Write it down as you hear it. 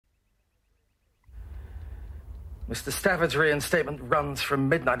Mr. Stafford's reinstatement runs from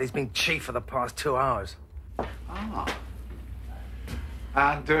midnight. He's been chief for the past 2 hours. Ah.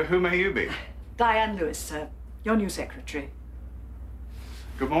 And who may you be? Diane Lewis, sir. Your new secretary.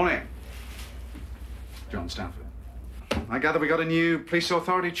 Good morning. John Stafford. I gather we got a new police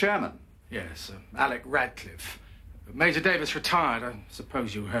authority chairman. Yes, Alec Radcliffe. Major Davis retired. I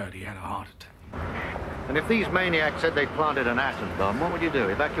suppose you heard he had a heart attack. And if these maniacs said they'd planted an atom bomb, what would you do?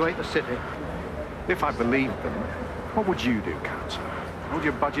 Evacuate the city? If I believed them, what would you do, Councillor? Hold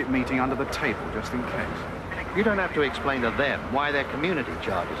your budget meeting under the table, just in case. You don't have to explain to them why their community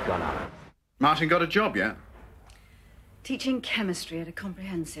charge has gone up. Martin got a job yet? Teaching chemistry at a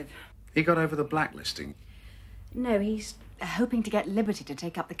comprehensive. He got over the blacklisting. No, he's hoping to get Liberty to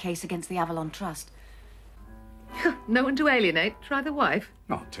take up the case against the Avalon Trust. No one to alienate. Try the wife.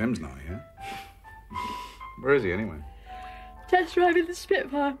 Oh, Tim's not here. Where is he, anyway? Test driving the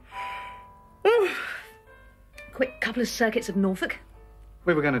Spitfire. Oh. Quick couple of circuits of Norfolk.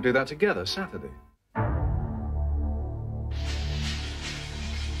 We were going to do that together Saturday.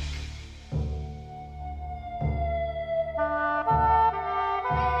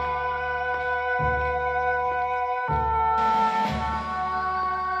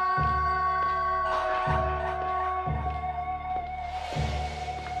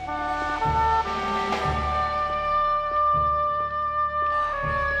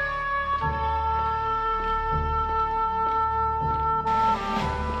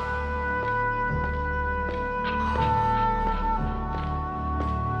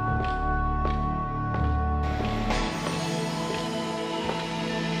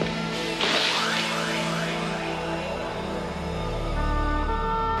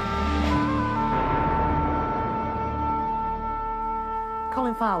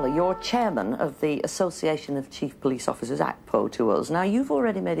 Fowler, you're chairman of the Association of Chief Police Officers, ACPO, to us. Now, you've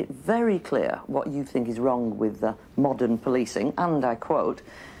already made it very clear what you think is wrong with modern policing, and I quote,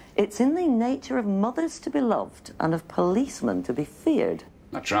 "It's in the nature of mothers to be loved and of policemen to be feared."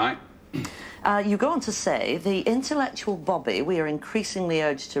 That's right. You go on to say, the intellectual Bobby we are increasingly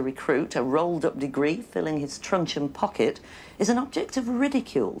urged to recruit, a rolled-up degree filling his truncheon pocket, is an object of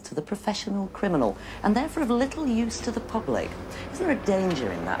ridicule to the professional criminal and therefore of little use to the public. Isn't there a danger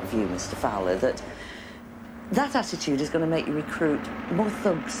in that view, Mr. Fowler, that attitude is going to make you recruit more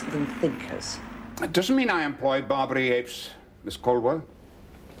thugs than thinkers? It doesn't mean I employ Barbary apes, Miss Caldwell.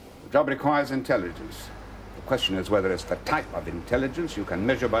 The job requires intelligence. The question is whether it's the type of intelligence you can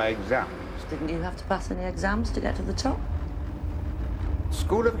measure by exams. Didn't you have to pass any exams to get to the top?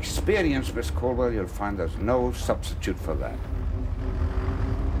 School of experience, Miss Caldwell, you'll find there's no substitute for that.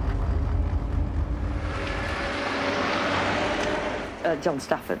 John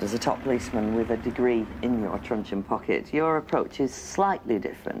Stafford, as a top policeman with a degree in your truncheon pocket, your approach is slightly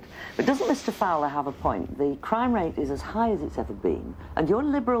different. But doesn't Mr. Fowler have a point? The crime rate is as high as it's ever been, and your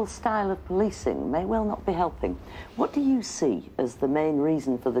liberal style of policing may well not be helping. What do you see as the main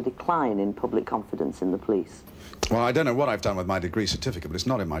reason for the decline in public confidence in the police? Well, I don't know what I've done with my degree certificate, but it's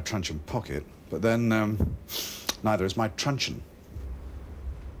not in my truncheon pocket. But then, neither is my truncheon.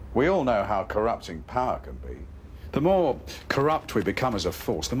 We all know how corrupting power can be. The more corrupt we become as a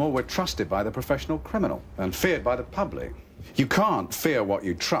force, the more we're trusted by the professional criminal and feared by the public. You can't fear what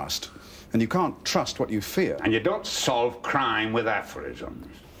you trust, and you can't trust what you fear. And you don't solve crime with aphorisms.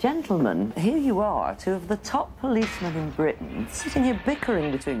 Gentlemen, here you are, two of the top policemen in Britain, sitting here bickering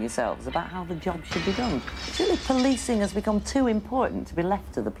between yourselves about how the job should be done. Surely policing has become too important to be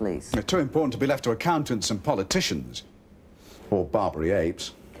left to the police. It's too important to be left to accountants and politicians. Or Barbary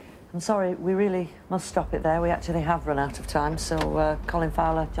apes. I'm sorry, we really must stop it there. We actually have run out of time. So, Colin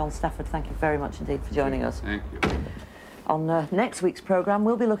Fowler, John Stafford, thank you very much indeed for joining us. Thank you. On next week's programme,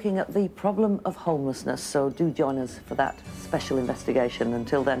 we'll be looking at the problem of homelessness, so do join us for that special investigation.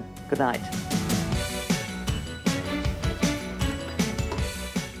 Until then, good night.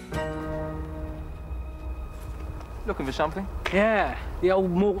 Looking for something? Yeah, the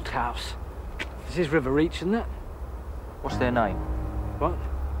old malt house. This is River Reach, isn't it? What's their name? What?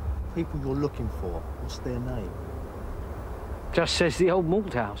 People you're looking for, what's their name? Just says the old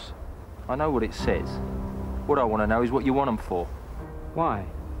malt house. I know what it says. What I want to know is what you want them for. Why?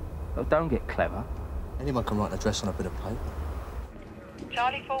 Oh, don't get clever. Anyone can write an address on a bit of paper.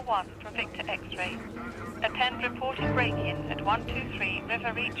 Charlie 41 from Victor X-ray. Attend reported break-in at 123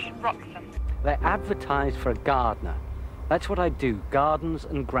 River Reach, Wroxham. They advertise for a gardener. That's what I do, gardens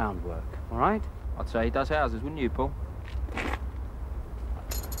and groundwork, all right? I'd say he does houses, wouldn't you, Paul?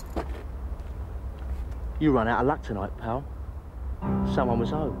 You run out of luck tonight, pal. Someone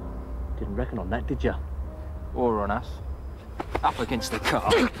was home. Didn't reckon on that, did you? Or on us. Up against the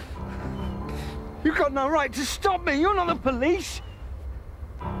car. You've got no right to stop me. You're not the police.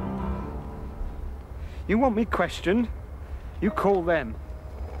 You want me questioned? You call them.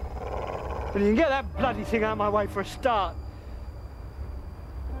 But you can get that bloody thing out of my way for a start.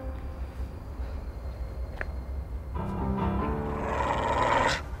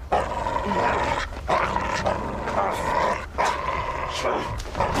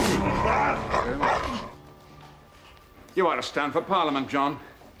 You ought to stand for Parliament, John.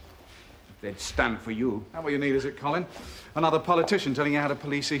 If they'd stand for you. How what you need, is it, Colin? Another politician telling you how to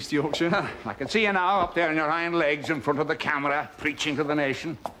police East Yorkshire? I can see you now, up there on your hind legs in front of the camera, preaching to the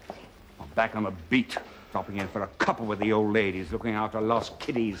nation. I'm back on the beat, dropping in for a cuppa with the old ladies, looking after lost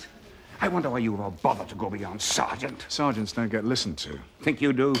kiddies. I wonder why you were bothered to go beyond sergeant. Sergeants don't get listened to. Think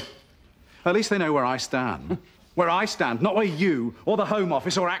you do? At least they know where I stand. Where I stand, not where you, or the Home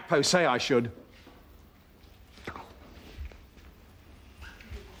Office, or ACPO say I should.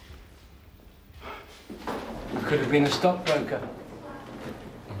 I could have been a stockbroker.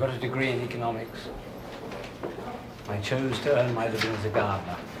 I've got a degree in economics. I chose to earn my living as a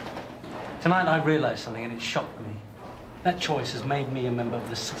gardener. Tonight I realised something and it shocked me. That choice has made me a member of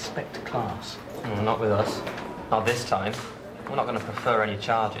the suspect class. Not with us. Not this time. We're not going to prefer any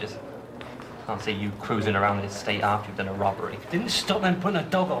charges. Can't see you cruising around the estate after you've done a robbery. Didn't stop them putting a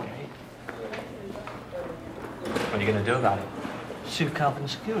dog on me. What are you going to do about it? Sue Calvin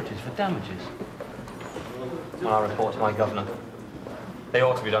Securities for damages. I'll report to my governor. They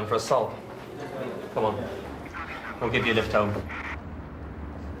ought to be done for assault. Come on. We'll give you a lift home.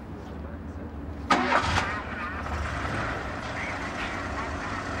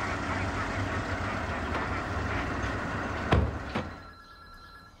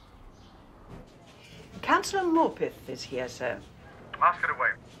 Councillor Morpeth is here, sir. Ask her away.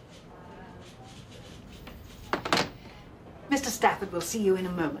 Mr. Stafford will see you in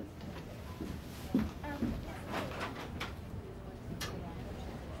a moment.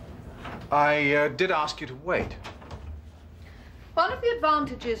 I did ask you to wait. One of the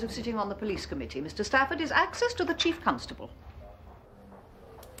advantages of sitting on the police committee, Mr. Stafford, is access to the Chief Constable.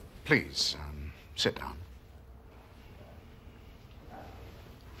 Please, sit down.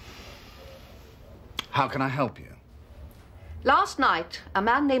 How can I help you? Last night, a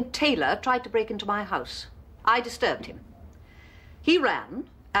man named Taylor tried to break into my house. I disturbed him. He ran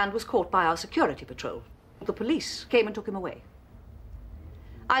and was caught by our security patrol. The police came and took him away.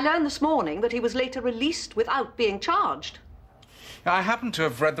 I learned this morning that he was later released without being charged. I happen to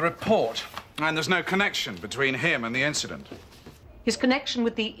have read the report, and there's no connection between him and the incident. His connection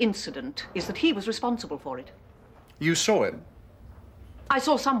with the incident is that he was responsible for it. You saw him? I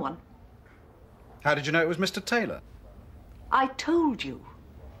saw someone. How did you know it was Mr. Taylor? I told you.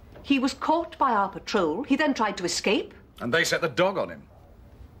 He was caught by our patrol. He then tried to escape. And they set the dog on him.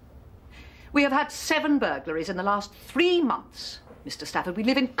 We have had 7 burglaries in the last 3 months. Mr. Stafford, we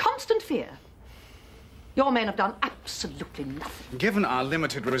live in constant fear. Your men have done absolutely nothing. Given our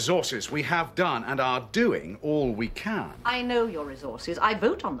limited resources, we have done and are doing all we can. I know your resources. I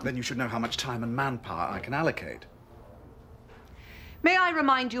vote on them. Then you should know how much time and manpower I can allocate. May I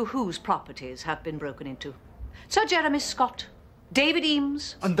remind you whose properties have been broken into? Sir Jeremy Scott, David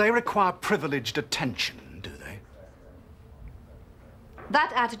Eames. And they require privileged attention, do they?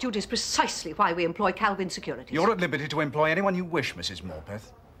 That attitude is precisely why we employ Calvin Securities. You're at liberty to employ anyone you wish, Mrs.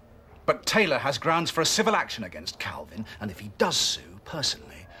 Morpeth. But Taylor has grounds for a civil action against Calvin, and if he does sue,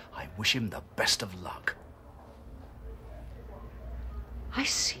 personally, I wish him the best of luck. I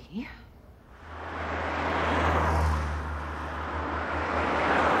see.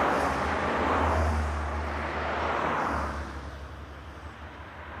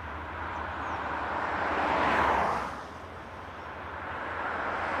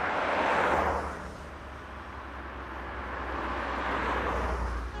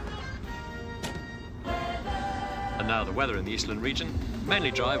 And now the weather in the Eastland region,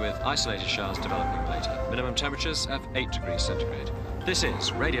 mainly dry with isolated showers developing later. Minimum temperatures of 8 degrees centigrade. This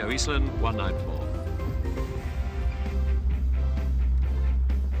is Radio Eastland 194.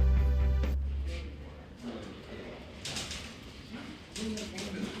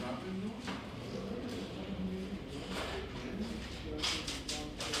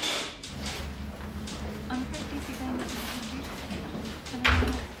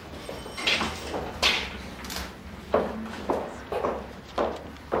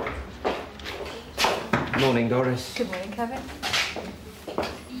 Morning, Doris. Good morning, Kevin.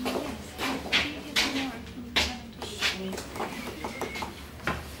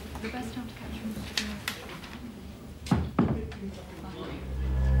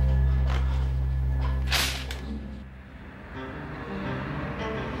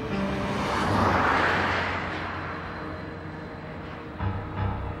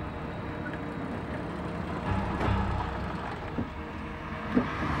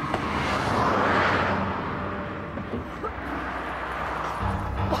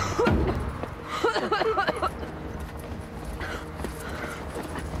 You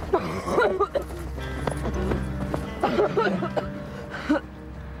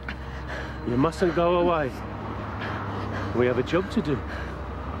mustn't go away. We have a job to do.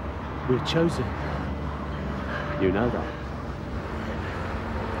 We're chosen. You know that.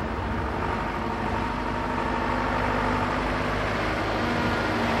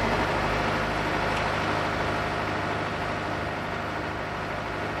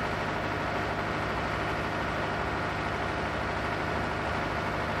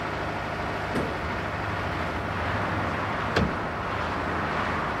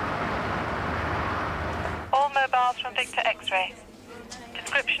 From Victor X-ray.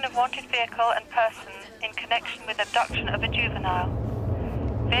 Description of wanted vehicle and person in connection with abduction of a juvenile.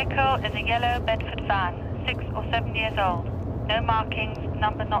 Vehicle is a yellow Bedford van, 6 or 7 years old. No markings,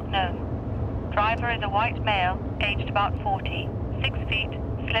 number not known. Driver is a white male, aged about 40, 6 feet,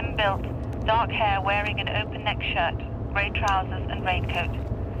 slim built, dark hair wearing an open neck shirt, grey trousers and raincoat.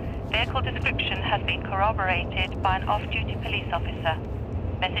 Vehicle description has been corroborated by an off-duty police officer.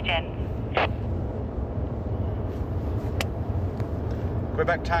 Message ends.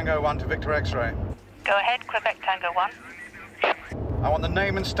 Quebec Tango 1 to Victor X-ray. Go ahead, Quebec Tango 1. I want the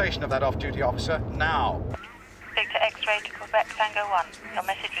name and station of that off-duty officer now. Victor X-ray to Quebec Tango 1. Your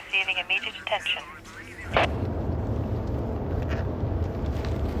message receiving immediate attention.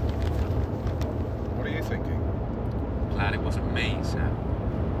 What are you thinking? Glad it wasn't me, Sam.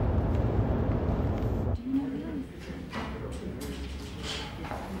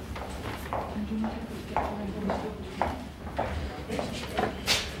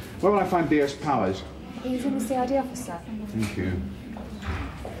 Where will I find B.S. Powers? He's in the CID officer. Thank you.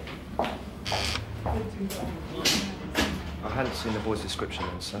 I hadn't seen the boy's description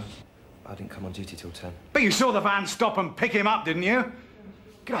then, sir. I didn't come on duty till 10. But you saw the van stop and pick him up, didn't you?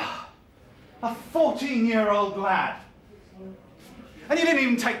 God, a 14-year-old lad. And you didn't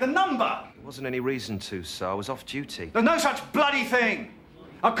even take the number. There wasn't any reason to, sir. I was off duty. There's no such bloody thing.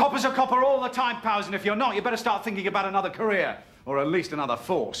 A copper's a copper all the time, Powers, and if you're not, you better start thinking about another career. Or at least another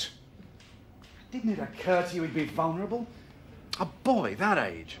force. Didn't it occur to you he'd be vulnerable? A boy that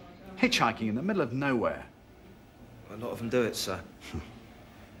age, hitchhiking in the middle of nowhere. A lot of them do it, sir. The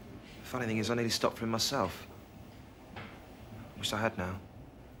funny thing is, I nearly stopped for him myself. Wish I had now.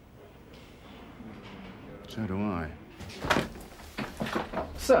 So do I.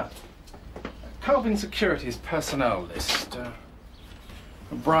 Sir, Colvin Security's personnel list.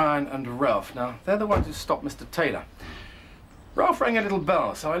 Brian and Ralph. Now, they're the ones who stopped Mr. Taylor. Ralph rang a little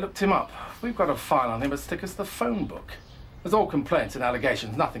bell, so I looked him up. We've got a file on him as thick as the phone book. There's all complaints and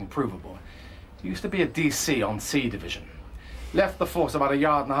allegations, nothing provable. He used to be a DC on C Division. Left the force about 1.5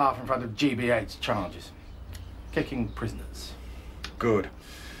 yards in front of GBH charges. Kicking prisoners. Good.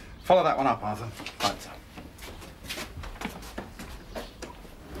 Follow that one up, Arthur. Right, sir.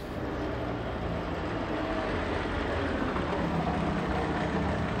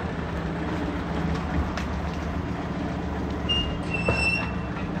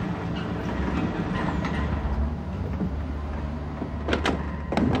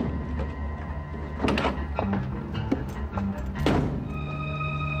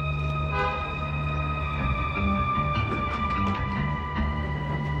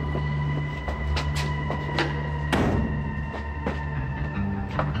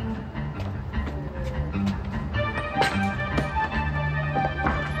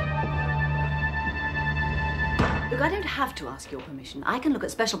 I don't have to ask your permission. I can look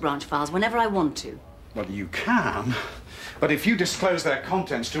at special branch files whenever I want to. Well, you can, but if you disclose their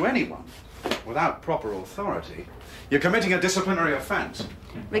contents to anyone without proper authority, you're committing a disciplinary offence.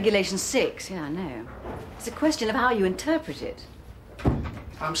 Regulation 6, yeah, I know. It's a question of how you interpret it.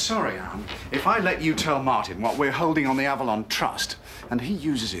 I'm sorry, Anne. If I let you tell Martin what we're holding on the Avalon Trust, and he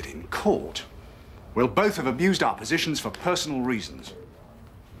uses it in court, we'll both have abused our positions for personal reasons.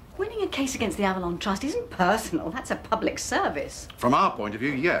 Winning a case against the Avalon Trust isn't personal. That's a public service. From our point of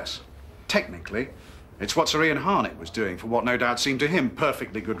view, yes. Technically, it's what Sir Ian Harnett was doing for what no doubt seemed to him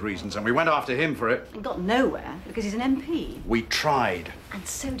perfectly good reasons, and we went after him for it. And got nowhere because he's an MP. We tried. And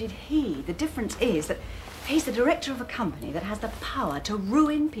so did he. The difference is that he's the director of a company that has the power to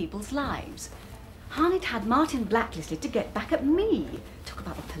ruin people's lives. Harnett had Martin blacklisted to get back at me. Talk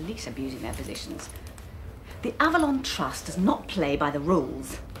about the police abusing their positions. The Avalon Trust does not play by the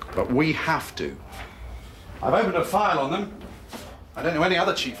rules. But we have to. I've opened a file on them. I don't know any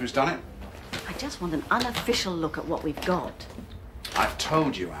other chief who's done it. I just want an unofficial look at what we've got. I've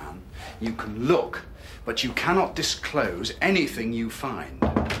told you, Anne, you can look, but you cannot disclose anything you find.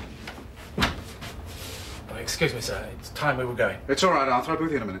 Excuse me, sir. It's time we were going. It's all right, Arthur. I'll be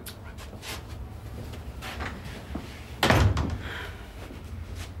with you in a minute.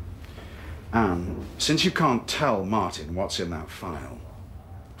 Anne, since you can't tell Martin what's in that file,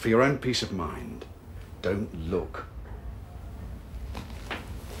 for your own peace of mind, don't look.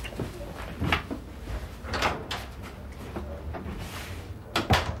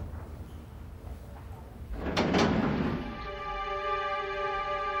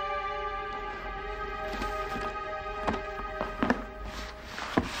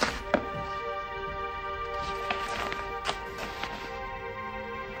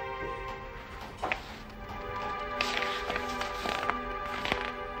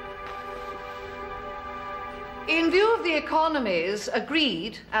 In view of the economies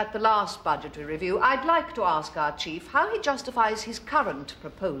agreed at the last budgetary review, I'd like to ask our chief how he justifies his current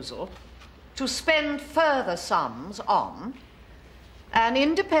proposal to spend further sums on an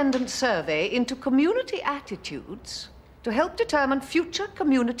independent survey into community attitudes to help determine future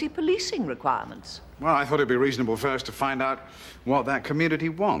community policing requirements. Well, I thought it'd be reasonable first to find out what that community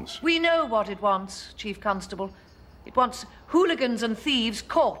wants. We know what it wants, Chief Constable. It wants hooligans and thieves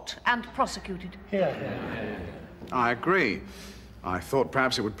caught and prosecuted. I agree. I thought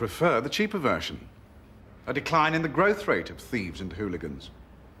perhaps it would prefer the cheaper version. A decline in the growth rate of thieves and hooligans.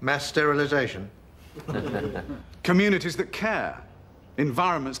 Mass sterilisation. Communities that care.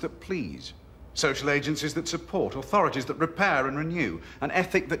 Environments that please. Social agencies that support. Authorities that repair and renew. An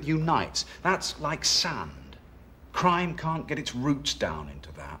ethic that unites. That's like sand. Crime can't get its roots down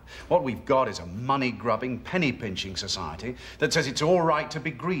into that. What we've got is a money-grubbing, penny-pinching society that says it's all right to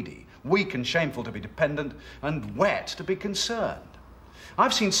be greedy, weak and shameful to be dependent, and wet to be concerned.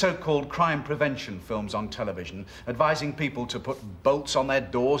 I've seen so-called crime prevention films on television advising people to put bolts on their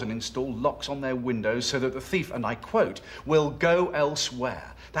doors and install locks on their windows so that the thief, and I quote, will go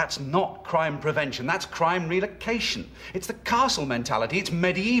elsewhere. That's not crime prevention, that's crime relocation. It's the castle mentality, it's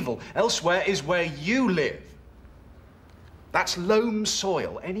medieval. Elsewhere is where you live. That's loam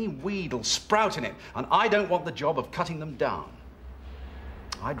soil. Any weed will sprout in it, and I don't want the job of cutting them down.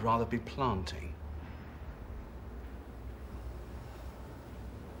 I'd rather be planting.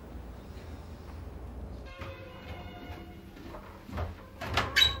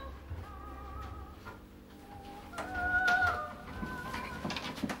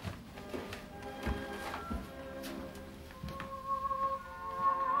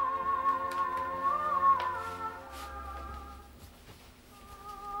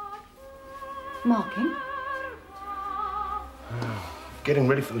 Marking? Getting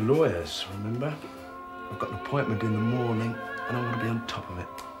ready for the lawyers, remember? I've got an appointment in the morning and I want to be on top of it.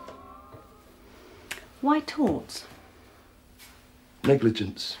 Why torts?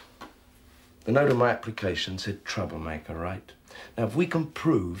 Negligence. The note on my application said troublemaker, right? Now, if we can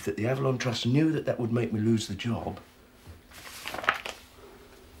prove that the Avalon Trust knew that that would make me lose the job...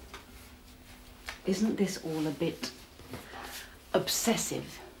 Isn't this all a bit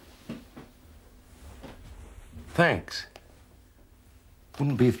obsessive? Thanks.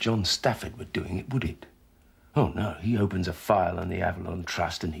 Wouldn't be if John Stafford were doing it, would it? Oh, no, he opens a file on the Avalon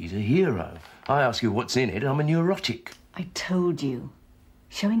Trust and he's a hero. I ask you what's in it, I'm a neurotic. I told you.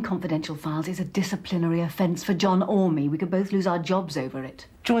 Showing confidential files is a disciplinary offence for John or me. We could both lose our jobs over it.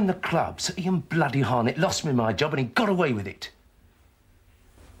 Join the club. Sir Ian bloody Harnett lost me my job and he got away with it.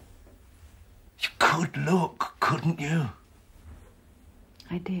 You could look, couldn't you?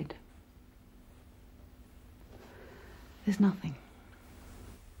 I did. There's nothing.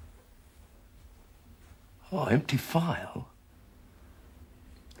 Oh, empty file?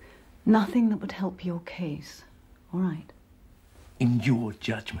 Nothing that would help your case. All right. In your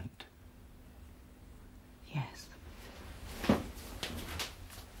judgment? Yes.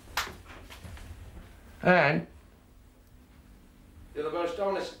 Anne? You're the most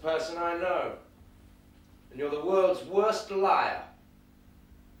honest person I know. And you're the world's worst liar.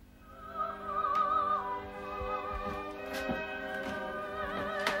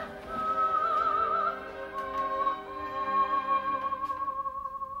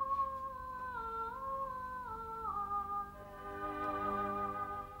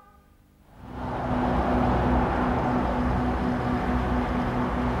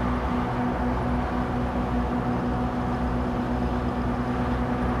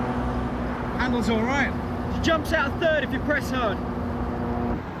 Handle's all right. She jumps out of third if you press hard.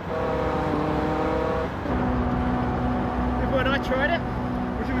 Remember when I tried it?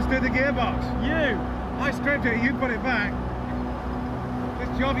 Which of us did the gearbox? You. I scraped it, you put it back.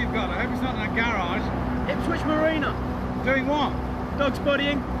 This job you've got, I hope it's not in a garage. Ipswich Marina. Doing what? Dogs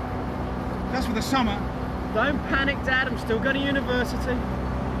bodying. That's for the summer. Don't panic, Dad, I'm still going to university.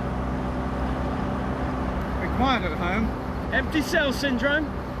 Be quiet at home. Empty cell syndrome.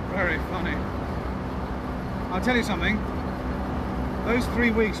 Very funny. I'll tell you something. Those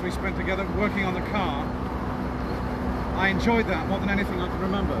 3 weeks we spent together working on the car, I enjoyed that more than anything I can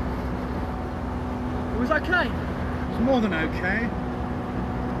remember. It was okay. It was more than okay.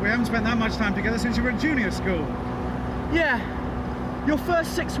 We haven't spent that much time together since you were at junior school. Yeah. Your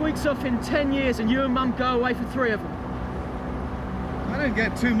first 6 weeks off in 10 years and you and Mum go away for 3 of them. I don't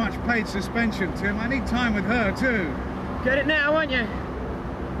get too much paid suspension, Tim. I need time with her, too. Get it now, won't you?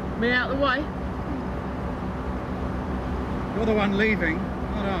 Me out of the way? You're the one leaving,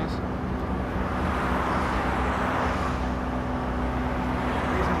 not us.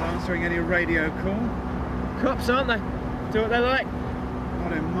 He isn't answering any radio call. Cops, aren't they? Do what they like.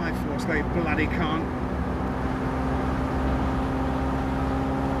 Not in my force, they bloody can't.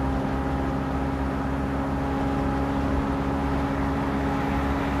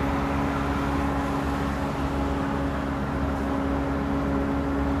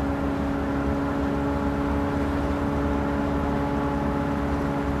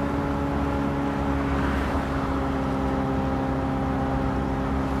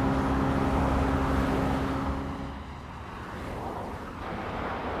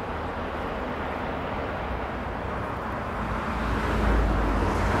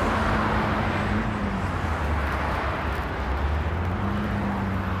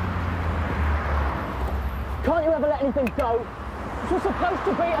 Can't you ever let anything go? This was supposed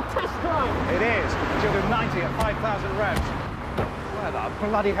to be a test drive. It is. You'll do 90 at 5,000 reps. Where the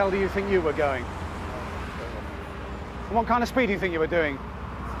bloody hell do you think you were going? And what kind of speed do you think you were doing?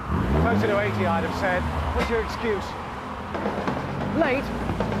 Closer to 80, I'd have said. What's your excuse? Late?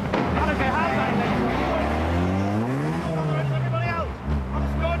 I don't care how late. Everybody else.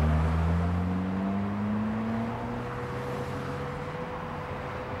 Understood?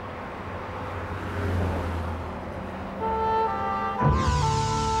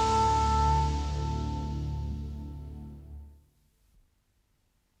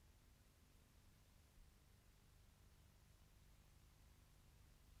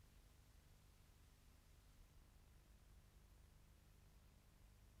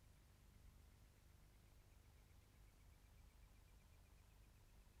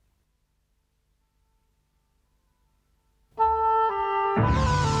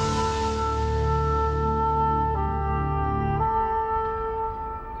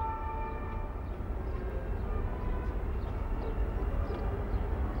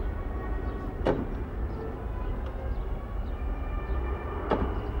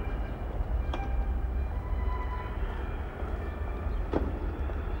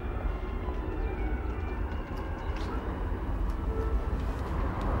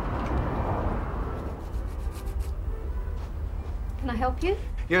 Can I help you?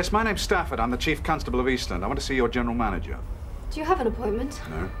 Yes, my name's Stafford. I'm the Chief Constable of Eastland. I want to see your General Manager. Do you have an appointment?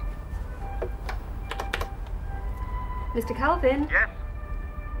 No. Mr. Calvin? Yes?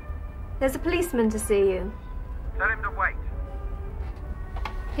 There's a policeman to see you. Tell him to wait.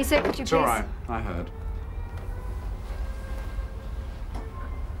 He said, could you It's please... all right. I heard.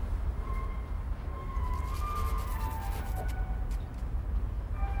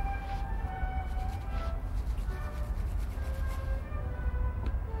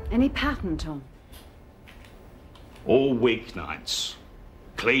 Any pattern, Tom? All weeknights.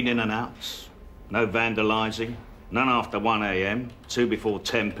 Clean in and outs. No vandalising. None after 1 a.m. 2 before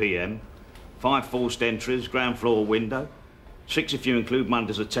 10 p.m. 5 forced entries, ground floor window. 6 if you include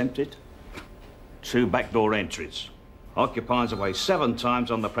Mondays attempted. 2 backdoor entries. Occupiers away 7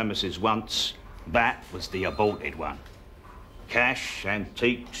 times on the premises once. That was the aborted one. Cash,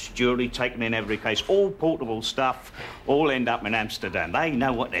 antiques, jewellery taken in every case, all portable stuff, all end up in Amsterdam. They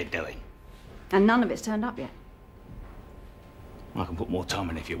know what they're doing. And none of it's turned up yet. I can put more time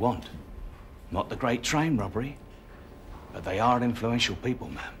in if you want. Not the great train robbery, but they are influential people,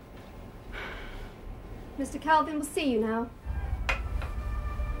 ma'am. Mr. Calvin will see you now.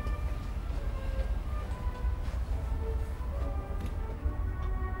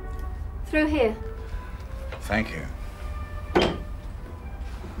 Through here. Thank you.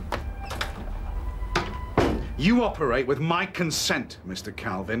 You operate with my consent, Mr.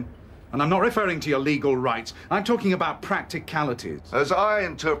 Calvin. And I'm not referring to your legal rights. I'm talking about practicalities. As I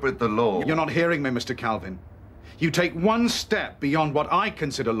interpret the law... You're not hearing me, Mr. Calvin. You take one step beyond what I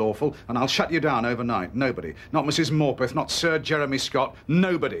consider lawful, and I'll shut you down overnight. Nobody, not Mrs. Morpeth, not Sir Jeremy Scott,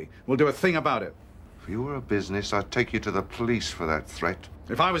 nobody will do a thing about it. If you were a business, I'd take you to the police for that threat.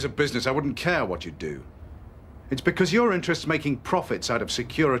 If I was a business, I wouldn't care what you do. It's because your interest's making profits out of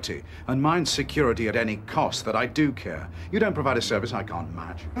security, and mine's security at any cost, that I do care. You don't provide a service I can't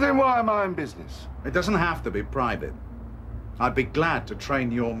match. Then why am I in business? It doesn't have to be private. I'd be glad to train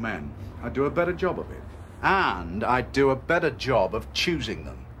your men. I'd do a better job of it. And I'd do a better job of choosing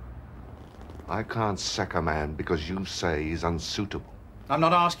them. I can't sack a man because you say he's unsuitable. I'm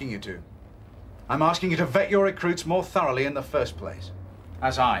not asking you to. I'm asking you to vet your recruits more thoroughly in the first place,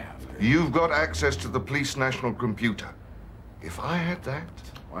 as I have. You've got access to the police national computer. If I had that...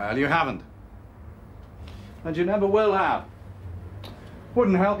 Well, you haven't. And you never will have.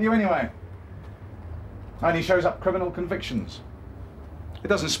 Wouldn't help you anyway. Only shows up criminal convictions. It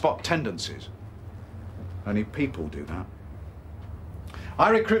doesn't spot tendencies. Only people do that. I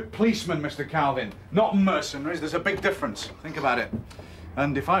recruit policemen, Mr. Calvin, not mercenaries. There's a big difference. Think about it.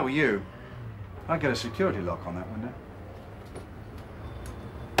 And if I were you, I'd get a security lock on that window.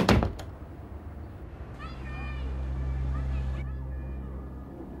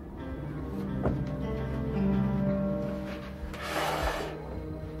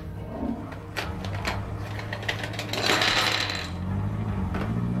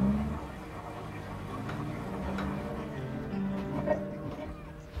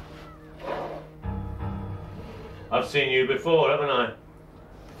 I've seen you before, haven't I?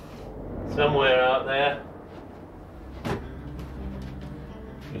 Somewhere out there.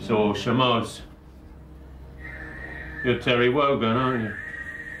 It's all Shamos. You're Terry Wogan, aren't you?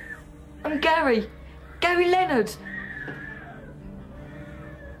 I'm Gary. Gary Leonard.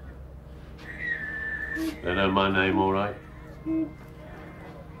 They know my name, all right.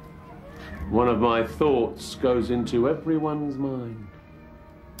 One of my thoughts goes into everyone's mind.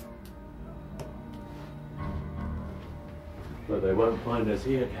 But they won't find us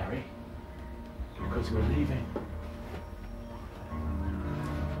here, Gary, because we're leaving.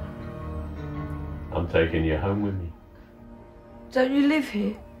 I'm taking you home with me. Don't you live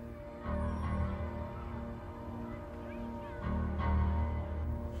here?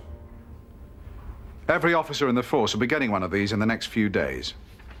 Every officer in the force will be getting one of these in the next few days.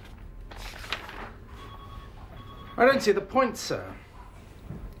 I don't see the point, sir.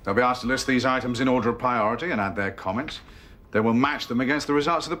 They'll be asked to list these items in order of priority and add their comments. They will match them against the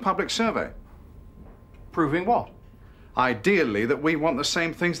results of the public survey. Proving what? Ideally, that we want the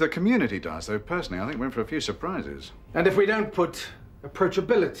same things the community does, though personally I think we're in for a few surprises. And if we don't put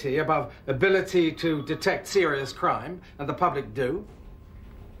approachability above ability to detect serious crime, and the public do?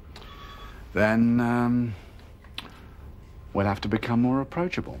 Then, we'll have to become more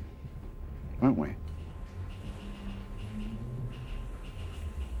approachable, won't we?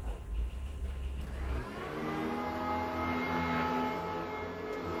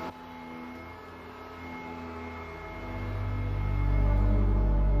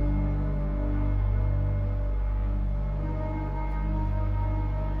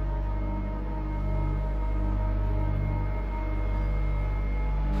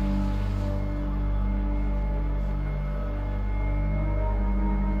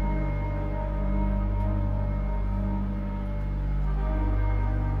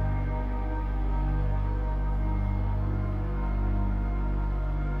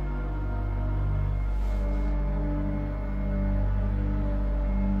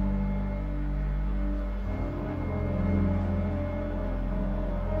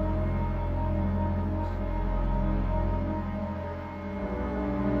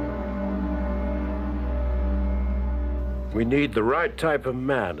 We need the right type of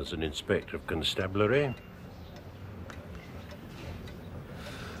man as an inspector of constabulary.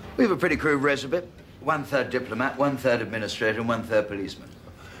 We have a pretty crude resume. 1/3 diplomat, 1/3 administrator, and 1/3 policeman.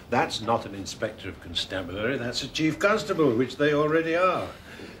 That's not an inspector of constabulary, that's a chief constable, which they already are.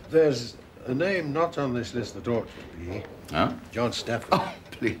 There's a name not on this list that ought to be. Huh? John Stafford. Oh,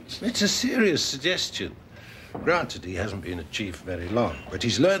 please. It's a serious suggestion. Granted, he hasn't been a chief very long, but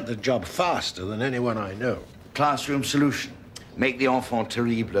he's learned the job faster than anyone I know. Classroom solution. Make the enfant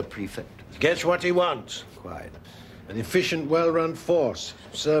terrible a prefect. Gets what he wants. Quite. An efficient, well-run force,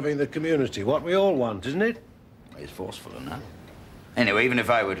 serving the community. What we all want, isn't it? He's forceful enough. Anyway, even if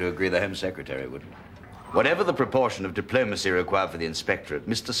I were to agree, the Home Secretary wouldn't. Whatever the proportion of diplomacy required for the inspectorate,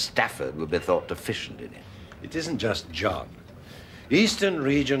 Mr. Stafford would be thought deficient in it. It isn't just John. Eastern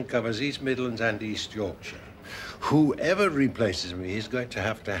region covers East Midlands and East Yorkshire. Whoever replaces me is going to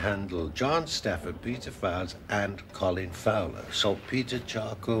have to handle John Stafford, Peter Fowles, and Colin Fowler. Saltpeter,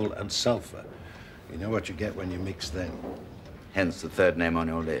 charcoal, and sulphur. You know what you get when you mix them. Hence the third name on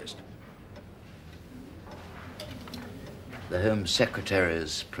your list. The Home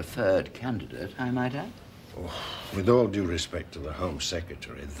Secretary's preferred candidate, I might add. Oh, with all due respect to the Home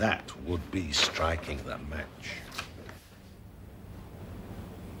Secretary, that would be striking the match.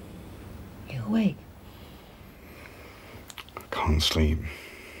 You awake? I can't sleep. Do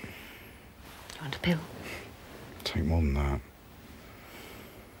you want a pill? Take more than that.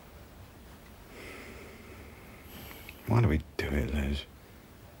 Why do we do it, Liz?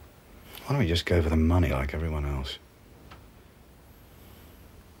 Why don't we just go for the money like everyone else?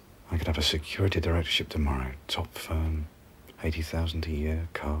 I could have a security directorship tomorrow. Top firm, 80,000 a year,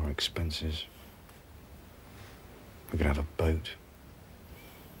 car, expenses. We could have a boat.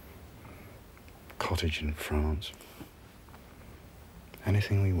 Cottage in France.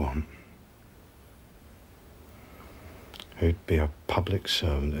 Anything we want. Who'd be a public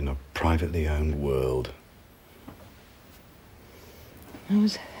servant in a privately owned world. I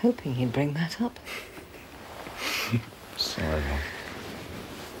was hoping he'd bring that up. Sorry, Mum.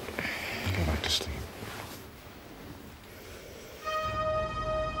 Go back to sleep.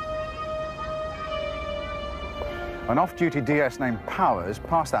 An off-duty DS named Powers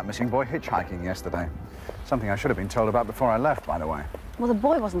passed that missing boy hitchhiking yesterday. Something I should have been told about before I left, by the way. Well, the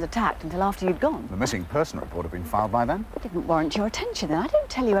boy wasn't attacked until after you'd gone. The missing person report had been filed by then. Didn't warrant your attention then. I don't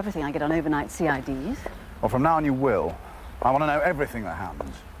tell you everything I get on overnight CIDs. Well, from now on you will. I want to know everything that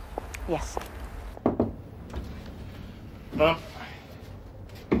happens. Yes.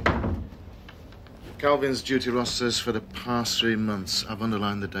 Calvin's duty rosters for the past 3 months. I've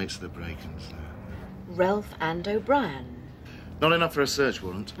underlined the dates of the break-ins there. Ralph and O'Brien. Not enough for a search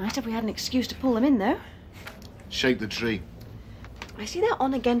warrant. I said we had an excuse to pull them in, though. Shake the tree. I see they're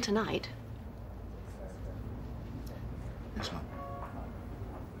on again tonight. Yes, ma'am.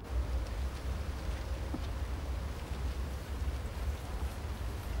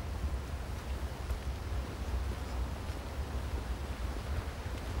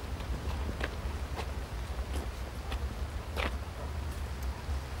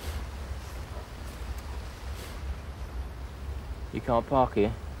 You can't park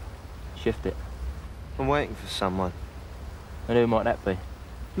here. Shift it. I'm waiting for someone. And who might that be?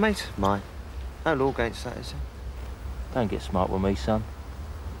 Mate of mine. No law against that, is there? Don't get smart with me, son.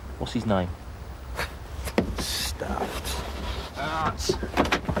 What's his name? Stuffed.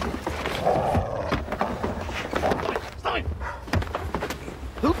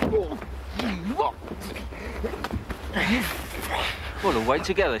 We'll wait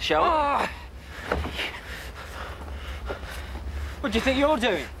together, shall we? What do you think you're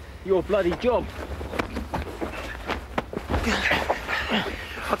doing? Your bloody job.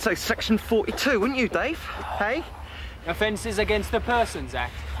 I'd say section 42, wouldn't you, Dave? Hey? Offences against the Persons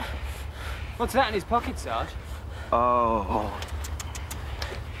Act. What's that in his pocket, Sarge? Oh.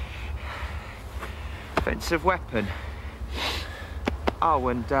 Offensive weapon. Oh,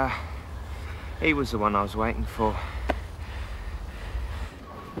 and, he was the one I was waiting for.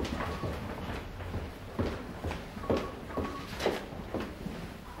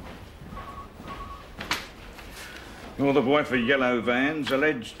 You're the boy for yellow vans,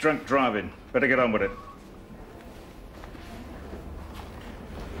 alleged drunk driving. Better get on with it.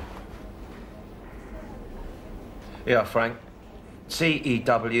 Yeah, Frank.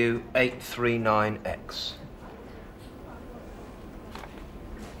 CEW 839X.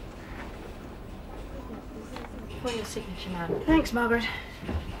 For your signature, ma'am. Thanks, Margaret.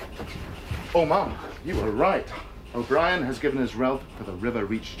 Oh, Mum, you were right. O'Brien has given us Ralph for the River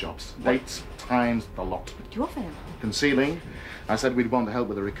Reach jobs. Dates, times, the lot. What do you offer him? Concealing. I said we'd want to help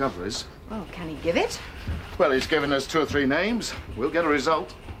with the recoveries. Well, can he give it? Well, he's given us 2 or 3 names. We'll get a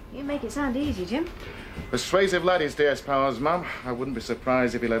result. You make it sound easy, Jim. Persuasive lad is DS Powers, Mum. I wouldn't be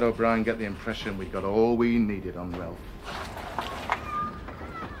surprised if he let O'Brien get the impression we'd got all we needed on Ralph.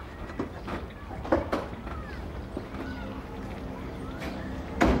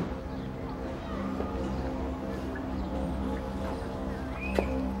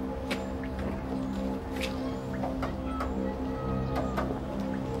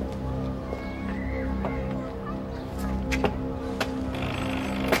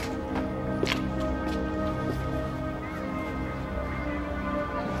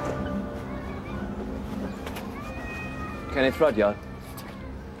 Kenneth Rudyard.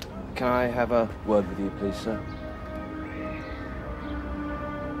 Can I have a word with you, please, sir?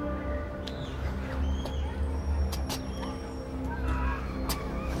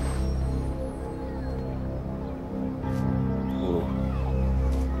 Ooh.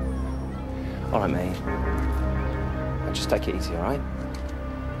 All right, mate. Now just take it easy, all right?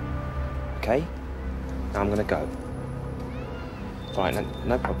 Okay? Now I'm gonna go. All right,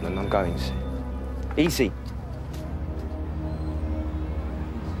 no problem. I'm going. Easy.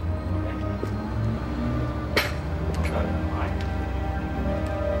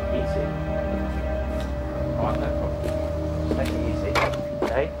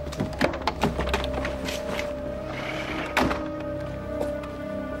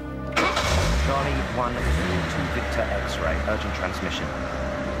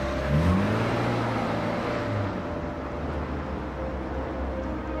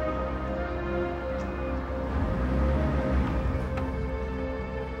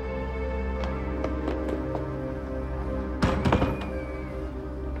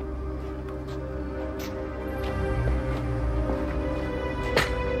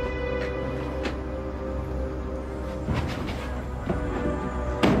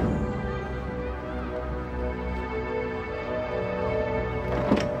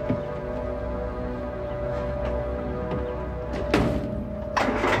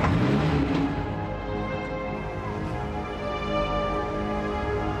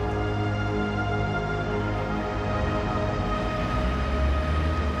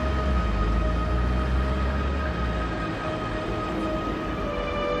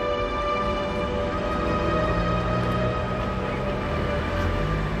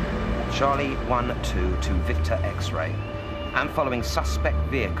 Charlie 1-2 to Victor X-ray. And following suspect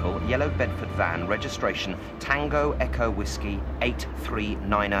vehicle, yellow Bedford van, registration Tango Echo Whiskey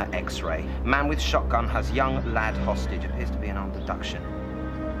 839er X-ray. Man with shotgun has young lad hostage, appears to be an armed abduction.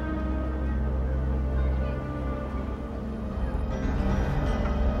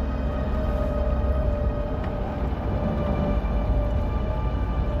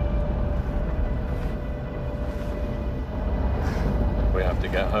 We have to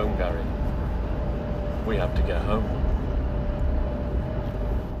get home, Gary. We have to get home.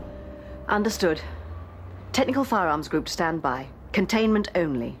 Understood. Technical firearms group stand by. Containment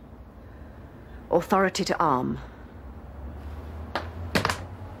only. Authority to arm.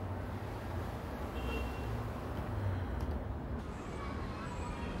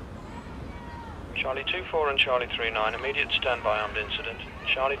 Charlie 24 and Charlie 39, immediate standby armed incident.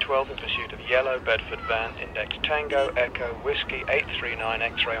 Charlie 12 in pursuit of yellow Bedford van, index Tango Echo Whiskey 839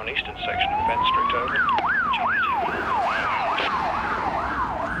 X-ray on eastern section of Bent Street, over.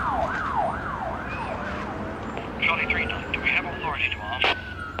 Charlie 39, do we have authority to arm?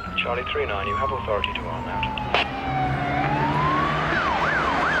 Charlie 39, you have authority to arm out.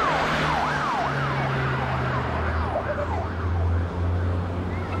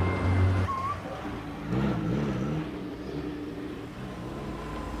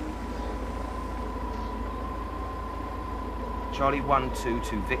 Charlie 1-2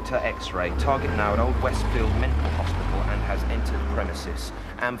 to Victor X-ray. Target now at Old Westfield Mental Hospital and has entered premises.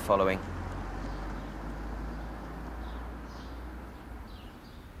 And following.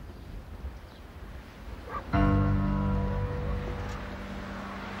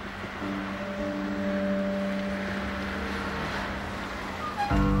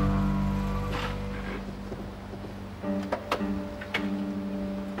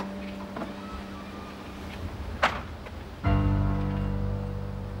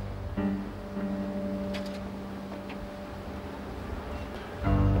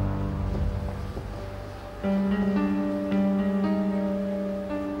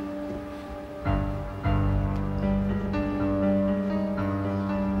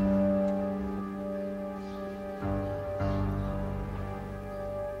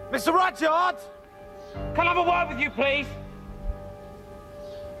 Mr. Rudyard! Can I have a word with you, please?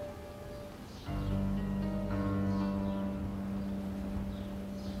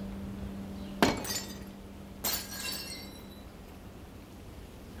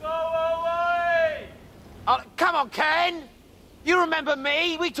 Go away! Come on, Ken! You remember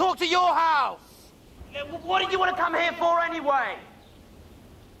me? We talked at your house! What did you want to come here for anyway?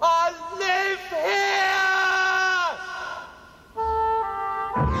 I live here!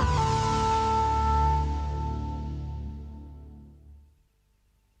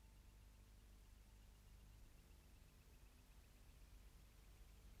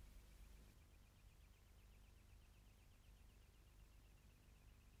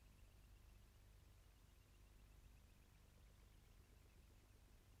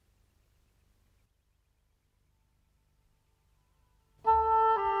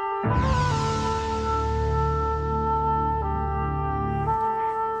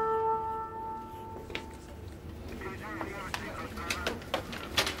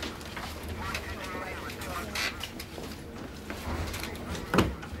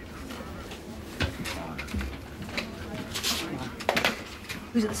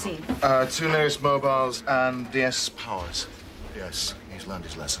 Who's at the scene? Two nearest mobiles and DS Powers. Yes, he's learned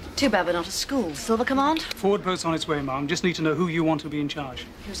his lesson. Too bad we're not a school. Silver Command? Forward post's on its way, ma'am. Just need to know who you want to be in charge.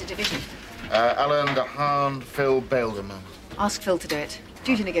 Who's the division? Alan DeHaan, Phil Bailder, ma'am. Ask Phil to do it.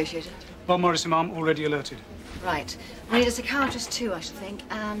 Duty negotiator. Bob Morrissey, ma'am, already alerted. Right. We need a psychiatrist too, I should think,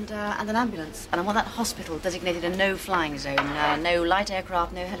 and an ambulance. And I want that hospital designated a no-flying zone. No light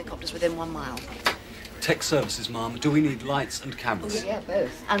aircraft, no helicopters within 1 mile. Tech services, ma'am. Do we need lights and cameras? Oh, yeah,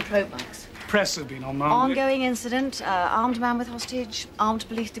 both. And probe mics. Press have been on, ma'am. Ongoing incident, armed man with hostage, armed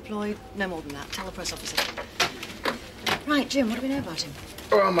police deployed. No more than that. Tell the press officer. Right, Jim, what do we know about him?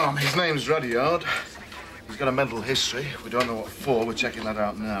 Well, ma'am, his name's Rudyard. He's got a mental history. We don't know what for. We're checking that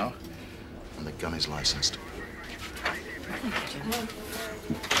out now. And the gun is licensed. Thank you, Jim.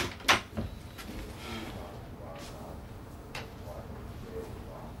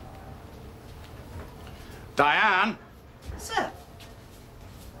 Diane! Sir?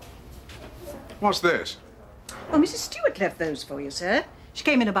 What's this? Well, Mrs. Stewart left those for you, sir. She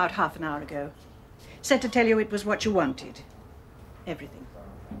came in about half an hour ago. Said to tell you it was what you wanted. Everything.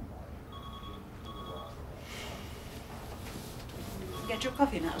 Get your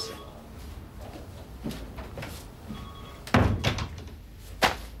coffee now, sir.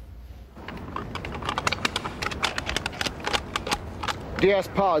 DS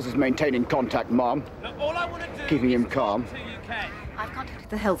Powers is maintaining contact, Mom. Keeping him calm. I've contacted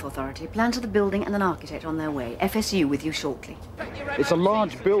the health authority. Plans of the building and an architect on their way. FSU with you shortly. It's a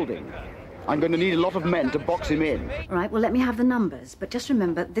large building. I'm going to need a lot of men to box him in. Right, well, let me have the numbers. But just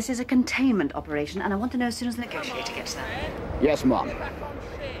remember, this is a containment operation, and I want to know as soon as the negotiator gets there. Yes, Mom.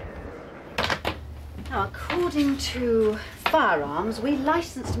 Now, according to firearms, we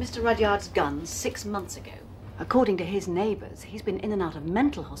licensed Mr. Rudyard's guns 6 months ago. According to his neighbours, he's been in and out of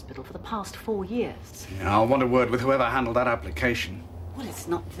mental hospital for the past 4 years. Yeah, I'll want a word with whoever handled that application. Well, it's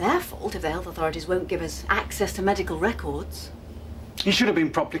not their fault if the health authorities won't give us access to medical records. He should have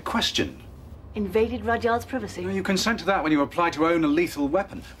been properly questioned. Invaded Rudyard's privacy. You consent to that when you apply to own a lethal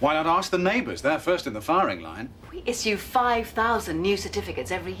weapon. Why not ask the neighbours? They're first in the firing line. We issue 5,000 new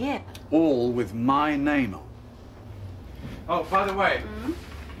certificates every year. All with my name on. Oh, by the way,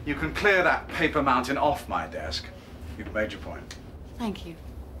 you can clear that paper mountain off my desk. You've made your point. Thank you.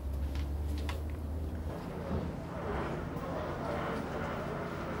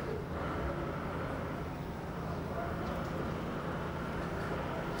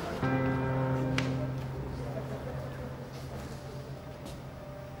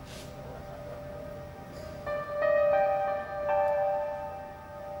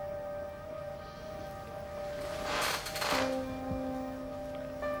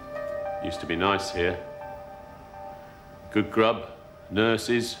 Used to be nice here. Good grub,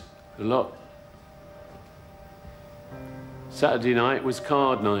 nurses, a lot. Saturday night was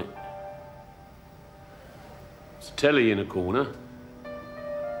card night. There's a telly in a corner.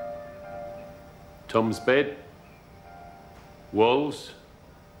 Tom's bed. Walls.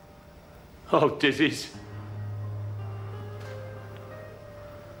 Oh, Dizzy's.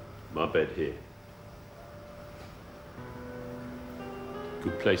 My bed here.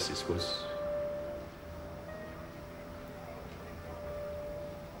 Good place this was.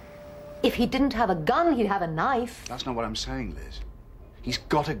 If he didn't have a gun, he'd have a knife. That's not what I'm saying, Liz. He's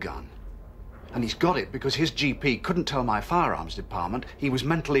got a gun. And he's got it because his GP couldn't tell my firearms department he was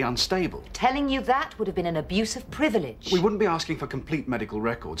mentally unstable. Telling you that would have been an abuse of privilege. We wouldn't be asking for complete medical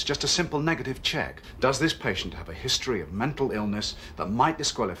records, just a simple negative check. Does this patient have a history of mental illness that might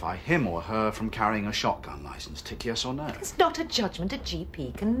disqualify him or her from carrying a shotgun license? Tick yes or no. It's not a judgment a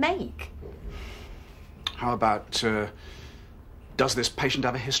GP can make. How about, does this patient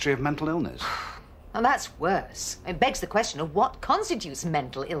have a history of mental illness? And that's worse. It begs the question of what constitutes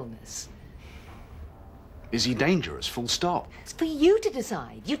mental illness. Is he dangerous, full stop? It's for you to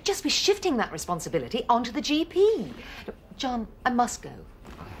decide. You'd just be shifting that responsibility onto the GP. John, I must go.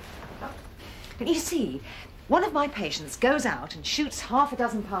 You see, one of my patients goes out and shoots half a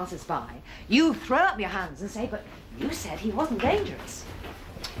dozen passers-by. You throw up your hands and say, but you said he wasn't dangerous.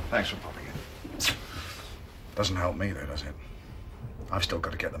 Thanks for popping in. Doesn't help me, though, does it? I've still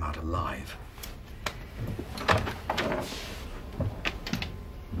got to get them out alive.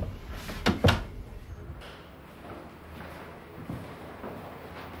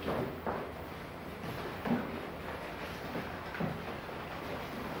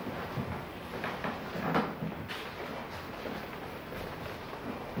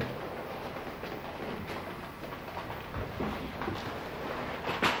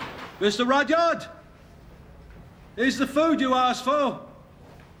 Mr. Rudyard! Here's the food you asked for.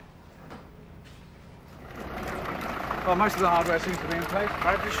 Well, most of the hardware seems to be in place.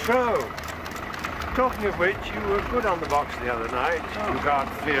 Quite a show. Talking of which, you were good on the box the other night. You can't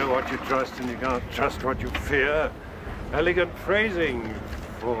fear what you trust and you can't trust what you fear. Elegant phrasing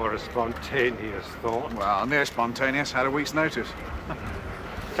for a spontaneous thought. Well, near spontaneous, had a week's notice.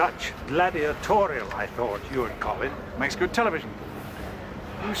 Touch gladiatorial, I thought you would call it. Makes good television.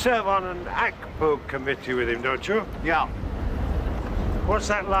 You serve on an ACPO committee with him, don't you? Yeah. What's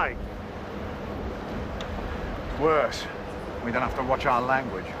that like? Worse. We don't have to watch our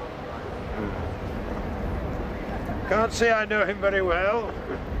language. Can't say I know him very well.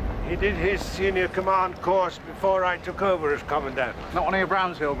 He did his senior command course before I took over as commandant. Not one of your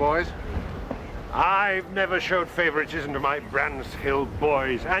Brownshill boys? I've never showed favoritism to my Brownshill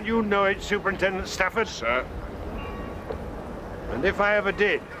boys. And you know it, Superintendent Stafford? Sir. And if I ever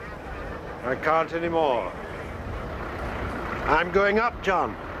did, I can't anymore. I'm going up,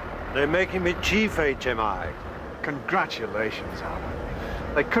 John. They're making me Chief HMI. Congratulations,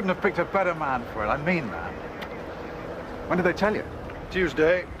 Alan. They couldn't have picked a better man for it. I mean that. When did they tell you?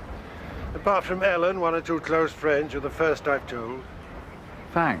 Tuesday. Apart from Ellen, one or two close friends, you're the first I've told.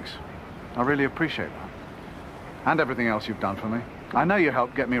 Thanks. I really appreciate that. And everything else you've done for me. I know you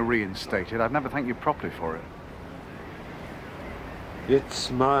helped get me reinstated. I've never thanked you properly for it. It's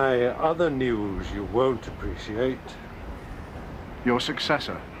my other news you won't appreciate. Your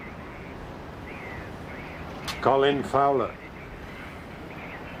successor. Colin Fowler.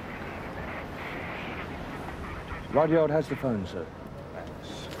 Rudyard has the phone, sir.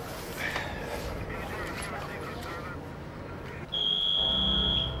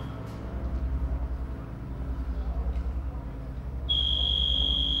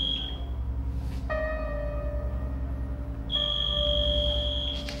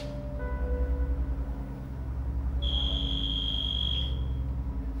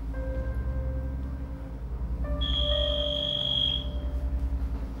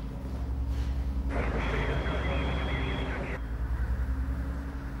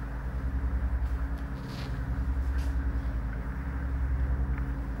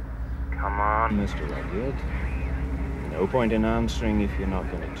 Mr. Rudyard. No point in answering if you're not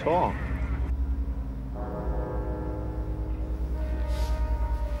going to talk.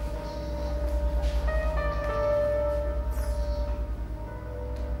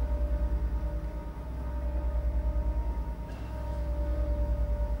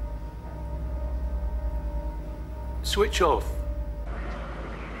 Switch off.